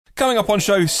Coming up on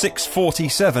show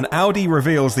 647, Audi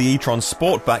reveals the E-Tron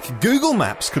Sportback, Google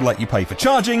Maps could let you pay for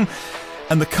charging,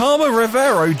 and the Karma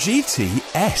Revero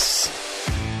GTS.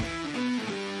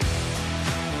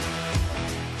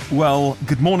 Well,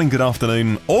 good morning, good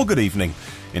afternoon, or good evening.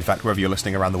 In fact, wherever you're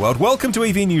listening around the world, welcome to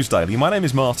EV News Daily. My name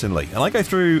is Martyn Lee, and I go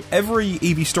through every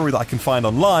EV story that I can find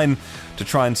online to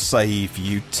try and save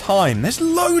you time. There's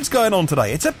loads going on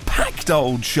today. It's a packed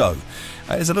old show.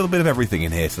 There's a little bit of everything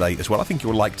in here today as well. I think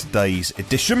you'll like today's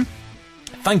edition.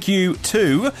 Thank you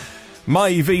to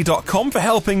myev.com for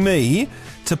helping me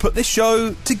to put this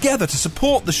show together, to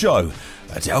support the show,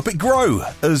 to help it grow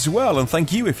as well. And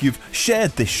thank you if you've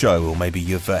shared this show, or maybe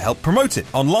you've helped promote it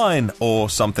online or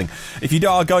something. If you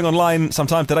are going online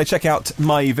sometime today, check out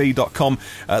myev.com.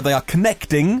 They are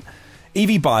connecting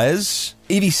EV buyers,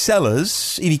 EV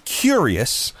sellers, EV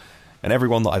curious, and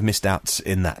everyone that I've missed out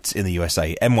in the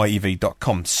USA.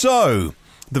 myev.com. So,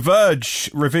 The Verge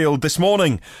revealed this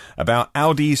morning about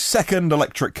Audi's second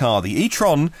electric car, the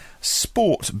E-Tron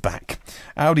Sportback.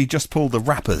 Audi just pulled the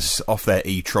wrappers off their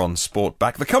E-Tron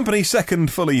Sportback, the company's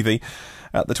second full EV,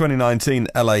 at the 2019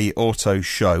 LA Auto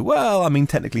Show. Well, I mean,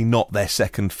 technically not their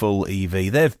second full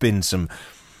EV. There have been some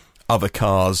other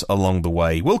cars along the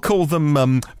way. We'll call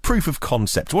them proof of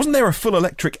concept. Wasn't there a full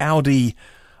electric Audi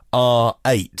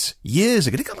R8 years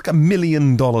ago? They got like $1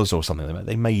 million or something.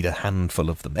 They made a handful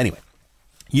of them. Anyway,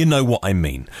 you know what I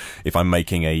mean if I'm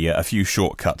making a few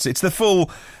shortcuts. It's the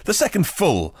second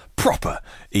full, proper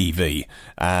EV,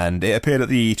 and it appeared at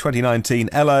the 2019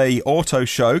 LA Auto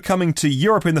Show, coming to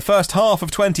Europe in the first half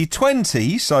of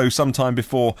 2020, so sometime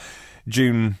before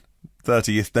June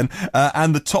 30th then,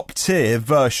 and the top tier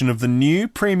version of the new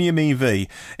premium EV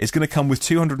is going to come with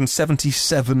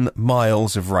 277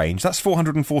 miles of range. That's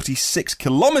 446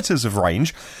 kilometres of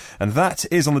range, and that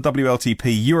is on the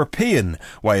WLTP European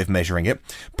way of measuring it.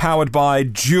 Powered by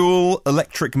dual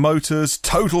electric motors,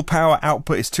 total power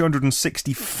output is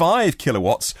 265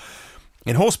 kilowatts.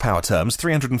 In horsepower terms,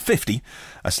 350,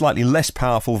 a slightly less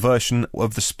powerful version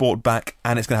of the Sportback,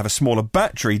 and it's going to have a smaller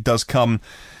battery, does come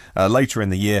later in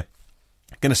the year.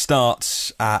 Going to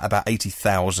start at about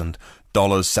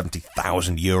 $80,000,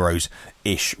 70,000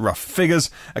 euros-ish, rough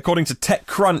figures. According to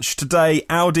TechCrunch today,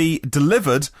 Audi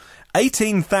delivered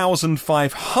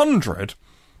 18,500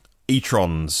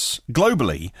 e-trons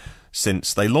globally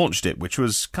since they launched it, which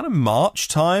was kind of March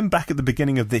time, back at the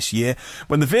beginning of this year.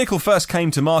 When the vehicle first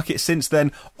came to market, since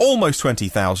then, almost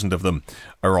 20,000 of them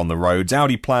are on the roads.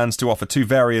 Audi plans to offer two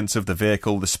variants of the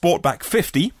vehicle, the Sportback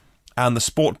 50 and the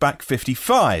Sportback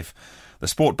 55. The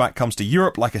Sportback comes to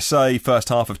Europe, like I say, first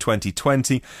half of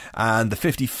 2020, and the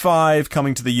 55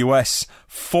 coming to the US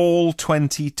fall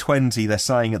 2020, they're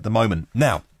saying at the moment.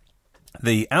 Now,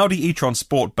 the Audi e-tron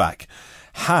Sportback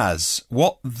has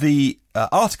what the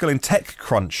article in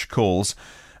TechCrunch calls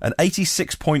an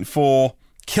 86.4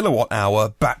 kilowatt-hour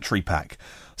battery pack.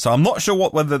 So I'm not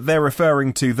sure whether they're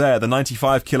referring to there, the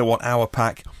 95 kilowatt-hour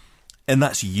pack, and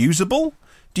that's usable?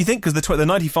 Do you think? Because the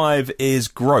 95 is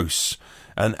gross.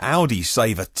 And Audi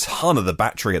save a ton of the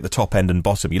battery at the top end and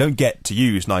bottom. You don't get to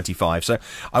use 95. So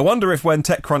I wonder if when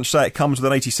TechCrunch say it comes with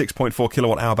an 86.4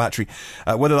 kilowatt-hour battery,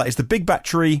 whether that is the big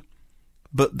battery,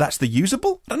 but that's the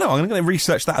usable? I don't know. I'm going to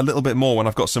research that a little bit more when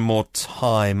I've got some more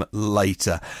time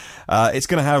later. It's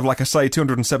going to have, like I say,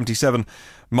 277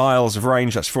 miles of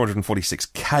range. That's 446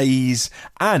 Ks.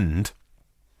 And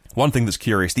one thing that's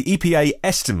curious, the EPA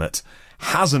estimate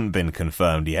hasn't been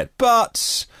confirmed yet,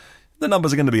 but the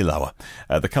numbers are going to be lower.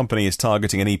 The company is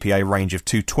targeting an EPA range of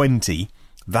 220.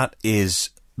 That is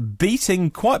beating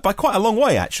by quite a long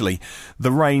way, actually,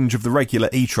 the range of the regular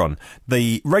e-tron.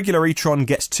 The regular e-tron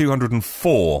gets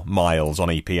 204 miles on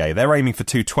EPA. They're aiming for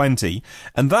 220,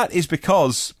 and that is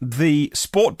because the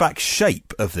Sportback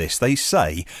shape of this, they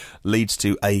say, leads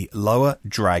to a lower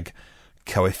drag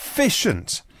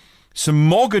coefficient. Some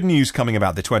more good news coming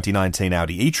about the 2019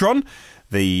 Audi e-tron.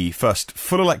 The first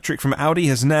full electric from Audi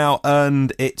has now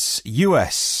earned its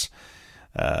US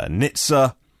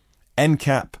NHTSA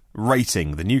NCAP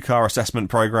rating, the new car assessment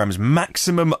program's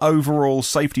maximum overall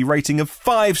safety rating of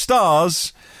 5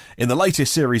 stars in the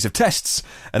latest series of tests.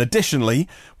 And additionally,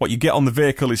 what you get on the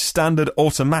vehicle is standard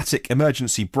automatic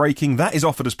emergency braking. That is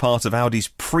offered as part of Audi's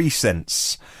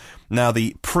pre-sense. Now,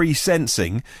 the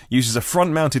pre-sensing uses a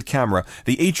front-mounted camera.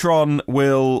 The e-tron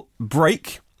will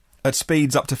brake at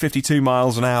speeds up to 52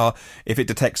 miles an hour if it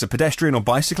detects a pedestrian or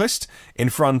bicyclist in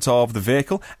front of the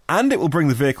vehicle, and it will bring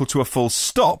the vehicle to a full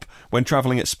stop when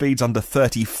travelling at speeds under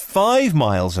 35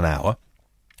 miles an hour,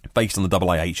 based on the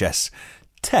AAHS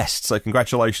test. So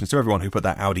congratulations to everyone who put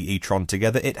that Audi e-tron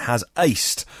together. It has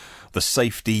aced the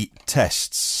safety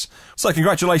tests. So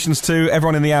congratulations to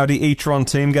everyone in the Audi E-Tron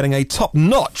team getting a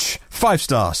top-notch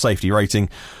 5-star safety rating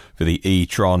for the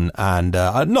E-Tron, and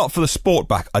not for the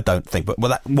Sportback, I don't think, but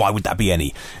why would that be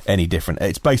any different?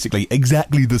 It's basically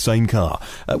exactly the same car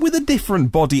with a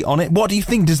different body on it. What do you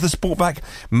think? Does the Sportback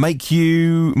make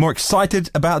you more excited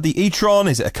about the E-Tron?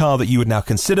 Is it a car that you would now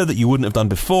consider that you wouldn't have done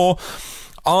before?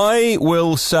 I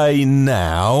will say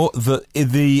now that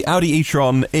the Audi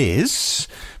E-Tron is,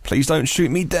 please don't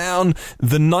shoot me down,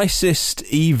 the nicest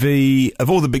EV of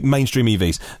all the big mainstream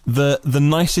EVs, the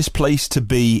nicest place to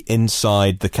be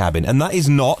inside the cabin. And that is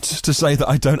not to say that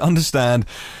I don't understand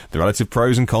the relative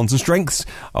pros and cons and strengths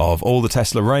of all the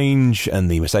Tesla range and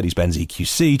the Mercedes-Benz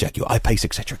EQC, Jaguar I-Pace,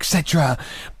 etc., etc.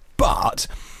 But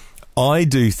I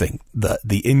do think that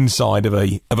the inside of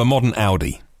a modern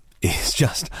Audi is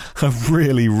just a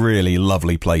really, really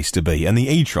lovely place to be. And the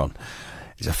E-Tron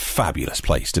is a fabulous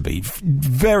place to be.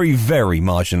 Very, very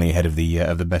marginally ahead of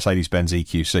the Mercedes-Benz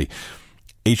EQC.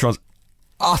 E-Tron's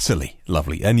utterly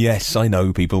lovely. And yes, I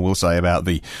know people will say about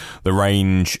the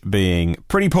range being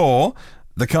pretty poor,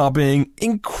 the car being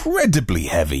incredibly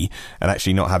heavy, and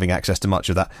actually not having access to much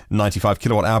of that 95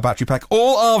 kilowatt hour battery pack.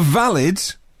 All are valid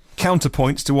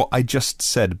counterpoints to what I just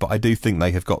said, but I do think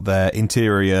they have got their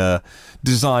interior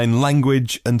design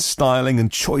language and styling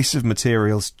and choice of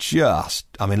materials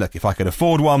I mean, look, if I could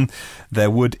afford one, there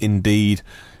would indeed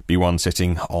be one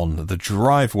sitting on the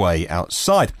driveway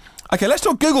outside. Okay, let's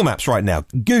talk Google Maps right now.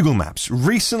 Google Maps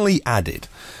recently added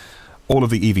all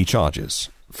of the EV chargers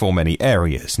for many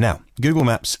areas. Now, Google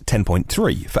Maps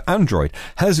 10.3 for Android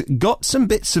has got some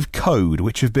bits of code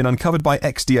which have been uncovered by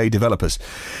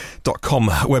XDAdevelopers.com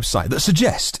website that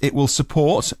suggest it will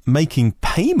support making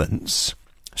payments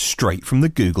straight from the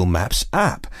Google Maps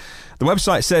app. The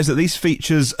website says that these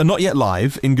features are not yet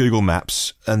live in Google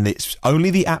Maps, and it's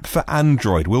only the app for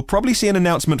Android. We'll probably see an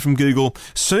announcement from Google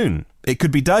soon. It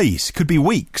could be days, could be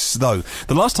weeks, though.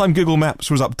 The last time Google Maps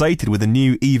was updated with a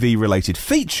new EV-related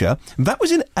feature, that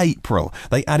was in April.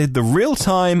 They added the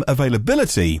real-time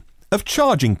availability of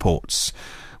charging ports.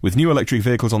 With new electric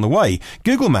vehicles on the way,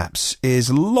 Google Maps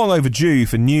is long overdue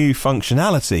for new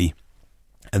functionality.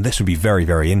 And this would be very,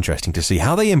 very interesting to see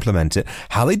how they implement it,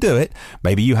 how they do it.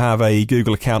 Maybe you have a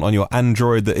Google account on your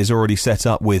Android that is already set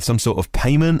up with some sort of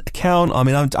payment account. I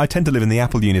mean, I tend to live in the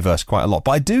Apple universe quite a lot,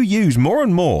 but I do use more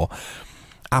and more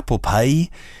Apple Pay,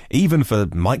 even for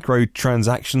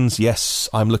microtransactions. Yes,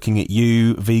 I'm looking at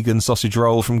you, vegan sausage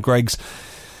roll from Greg's,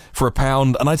 for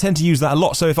 £1, and I tend to use that a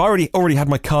lot. So if I already had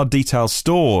my card details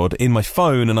stored in my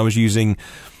phone and I was using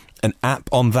an app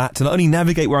on that to not only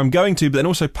navigate where I'm going to, but then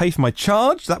also pay for my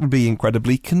charge, that would be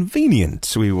incredibly convenient.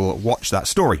 So we will watch that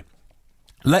story.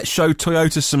 Let's show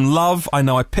Toyota some love. I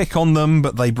know I pick on them,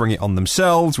 but they bring it on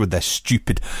themselves with their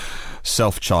stupid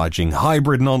self-charging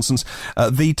hybrid nonsense.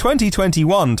 The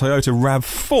 2021 Toyota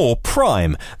RAV4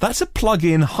 Prime, that's a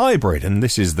plug-in hybrid. And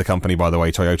this is the company, by the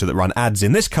way, Toyota, that run ads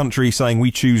in this country saying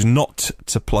we choose not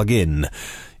to plug in.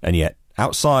 And yet,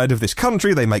 outside of this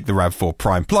country, they make the RAV4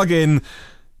 Prime plug-in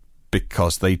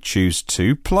because they choose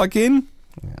to plug in.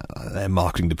 Their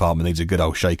marketing department needs a good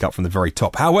old shake-up from the very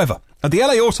top. However, at the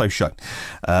LA Auto Show,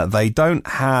 they don't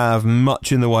have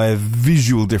much in the way of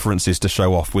visual differences to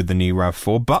show off with the new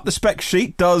RAV4, but the spec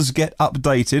sheet does get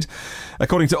updated.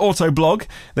 According to Autoblog,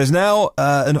 there's now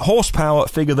a horsepower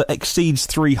figure that exceeds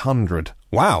 300.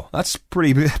 Wow, that's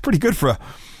pretty good for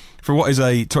what is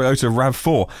a Toyota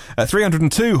RAV4.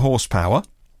 302 horsepower.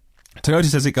 Toyota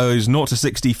says it goes 0 to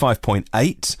 60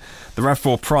 5.8. The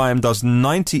RAV4 Prime does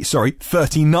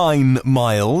 39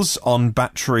 miles on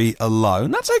battery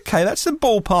alone. That's okay. That's a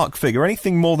ballpark figure.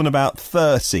 Anything more than about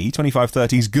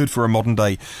 25-30 is good for a modern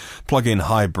day plug-in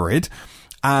hybrid.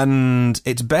 And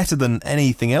it's better than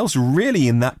anything else really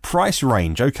in that price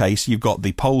range. Okay, so you've got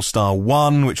the Polestar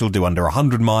 1, which will do under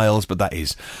 100 miles, but that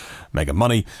is mega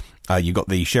money. You've got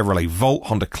the Chevrolet Volt,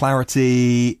 Honda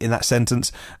Clarity in that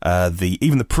sentence.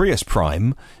 Even the Prius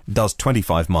Prime does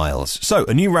 25 miles. So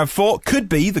a new RAV4 could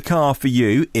be the car for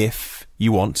you if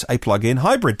you want a plug-in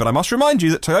hybrid. But I must remind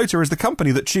you that Toyota is the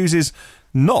company that chooses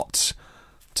not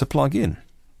to plug in.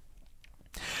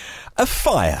 A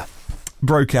fire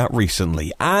broke out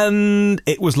recently, and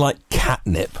it was like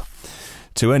catnip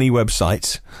to any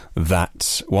website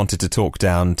that wanted to talk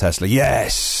down Tesla.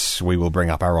 Yes, we will bring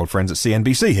up our old friends at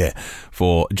CNBC here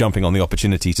for jumping on the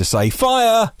opportunity to say,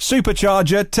 fire,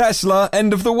 supercharger, Tesla,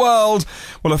 end of the world.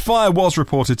 Well, a fire was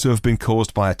reported to have been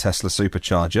caused by a Tesla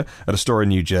supercharger at a store in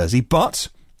New Jersey, but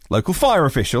Local fire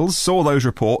officials saw those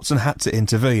reports and had to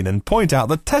intervene and point out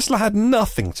that Tesla had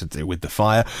nothing to do with the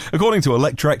fire. According to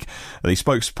Electrek, the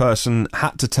spokesperson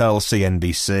had to tell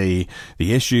CNBC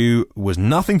the issue was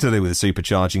nothing to do with the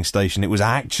supercharging station. It was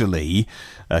actually,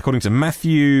 according to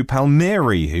Matthew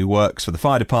Palmieri, who works for the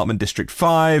Fire Department District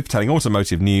 5, telling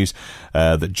Automotive News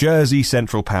that Jersey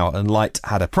Central Power and Light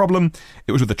had a problem.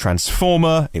 It was with the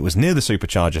transformer, it was near the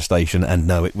supercharger station, and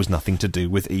no, it was nothing to do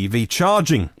with EV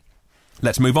charging.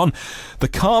 Let's move on. The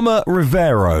Karma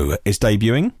Revero is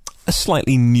debuting a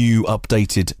slightly new,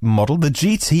 updated model, the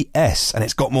GTS, and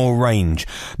it's got more range.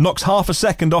 Knocks half a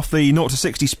second off the 0 to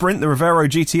 60 sprint. The Revero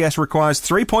GTS requires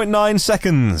 3.9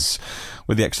 seconds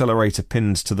with the accelerator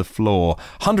pinned to the floor.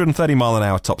 130 mile an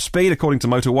hour top speed. According to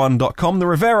Motor1.com, the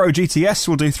Revero GTS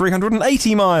will do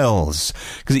 380 miles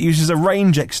because it uses a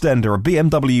range extender, a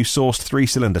BMW-sourced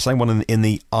 3-cylinder, same one in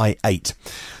the i8,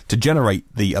 to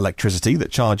generate the electricity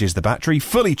that charges the battery.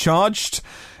 Fully charged,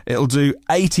 it'll do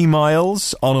 80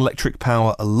 miles on electric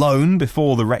power alone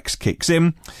before the Rex kicks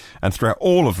in, and throughout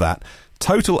all of that,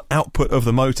 total output of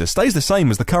the motor stays the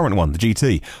same as the current one, the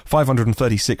GT,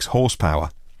 536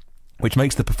 horsepower, which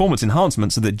makes the performance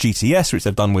enhancements of the GTS, which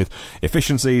they've done with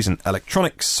efficiencies and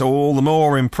electronics, all the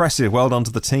more impressive. Well done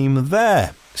to the team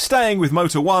there. Staying with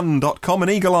Motor1.com, an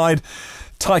eagle-eyed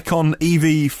Taycan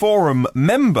EV forum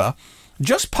member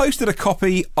just posted a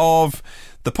copy of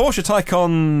the Porsche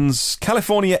Taycan's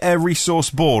California Air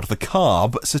Resource Board, the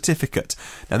CARB certificate.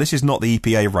 Now, this is not the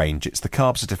EPA range, it's the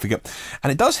CARB certificate,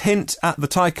 and it does hint at the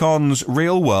Taycan's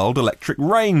real-world electric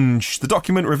range. The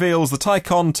document reveals the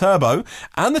Taycan Turbo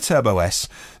and the Turbo S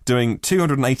doing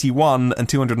 281 and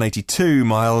 282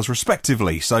 miles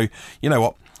respectively. So, you know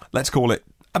what, let's call it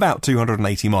about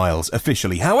 280 miles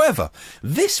officially. However,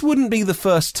 this wouldn't be the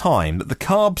first time that the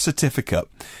CARB certificate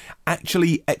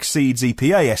actually exceeds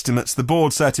EPA estimates. The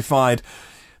board certified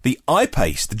the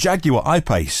I-Pace, the Jaguar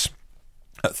I-Pace,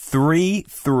 at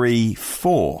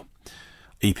 334.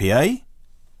 EPA,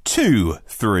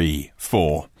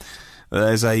 234.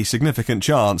 There's a significant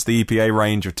chance the EPA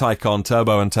range of Taycan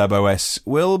Turbo and Turbo S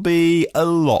will be a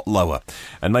lot lower,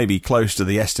 and maybe close to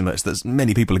the estimates that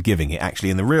many people are giving it. Actually,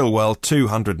 in the real world,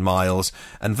 200 miles,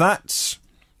 and that's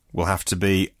will have to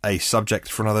be a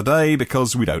subject for another day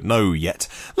because we don't know yet.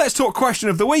 Let's talk question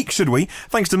of the week, should we?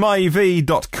 Thanks to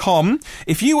myev.com.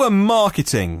 If you were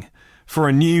marketing for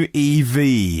a new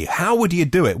EV, how would you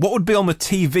do it? What would be on the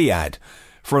TV ad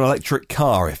for an electric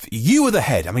car if you were the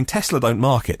head? I mean, Tesla don't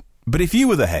market, but if you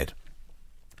were the head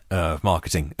of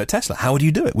marketing at Tesla, how would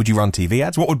you do it? Would you run TV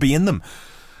ads? What would be in them?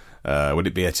 Would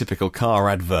it be a typical car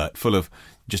advert full of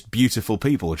just beautiful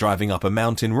people driving up a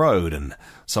mountain road, and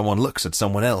someone looks at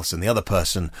someone else and the other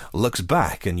person looks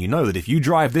back, and you know that if you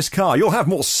drive this car, you'll have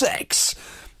more sex?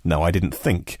 No, I didn't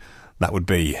think that would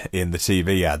be in the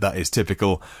TV ad. That is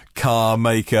typical car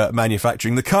maker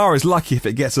manufacturing. The car is lucky if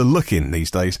it gets a look in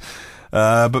these days.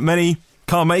 But many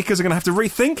car makers are going to have to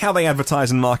rethink how they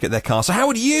advertise and market their car. So how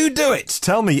would you do it?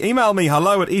 Tell me. Email me,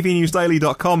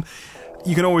 hello@evnewsdaily.com.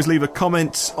 You can always leave a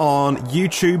comment on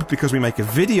YouTube because we make a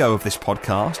video of this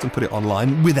podcast and put it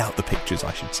online, without the pictures,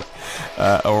 I should say,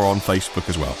 or on Facebook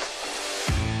as well.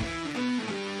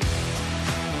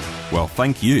 Well,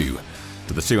 thank you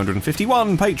to the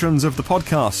 251 patrons of the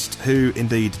podcast who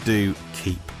indeed do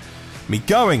keep me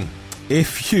going.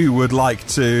 If you would like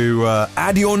to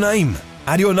add your name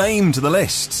to the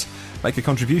list, make a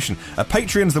contribution,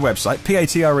 Patreon's the website,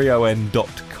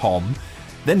 patreon.com,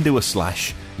 then do a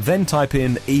 /, then type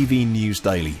in EV News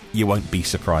Daily. You won't be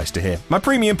surprised to hear. My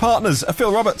premium partners are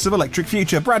Phil Roberts of Electric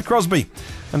Future, Brad Crosby,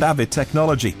 and Avid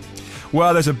Technology.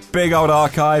 Well, there's a big old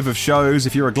archive of shows.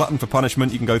 If you're a glutton for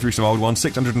punishment, you can go through some old ones,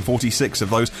 646 of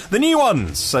those. The new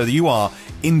ones, so that you are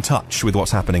in touch with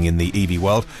what's happening in the EV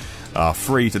world, are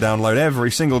free to download every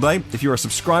single day. If you're a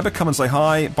subscriber, come and say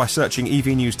hi by searching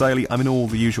EV News Daily. I'm in all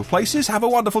the usual places. Have a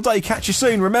wonderful day. Catch you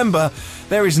soon. Remember,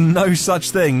 there is no such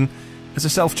thing as a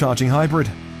self-charging hybrid.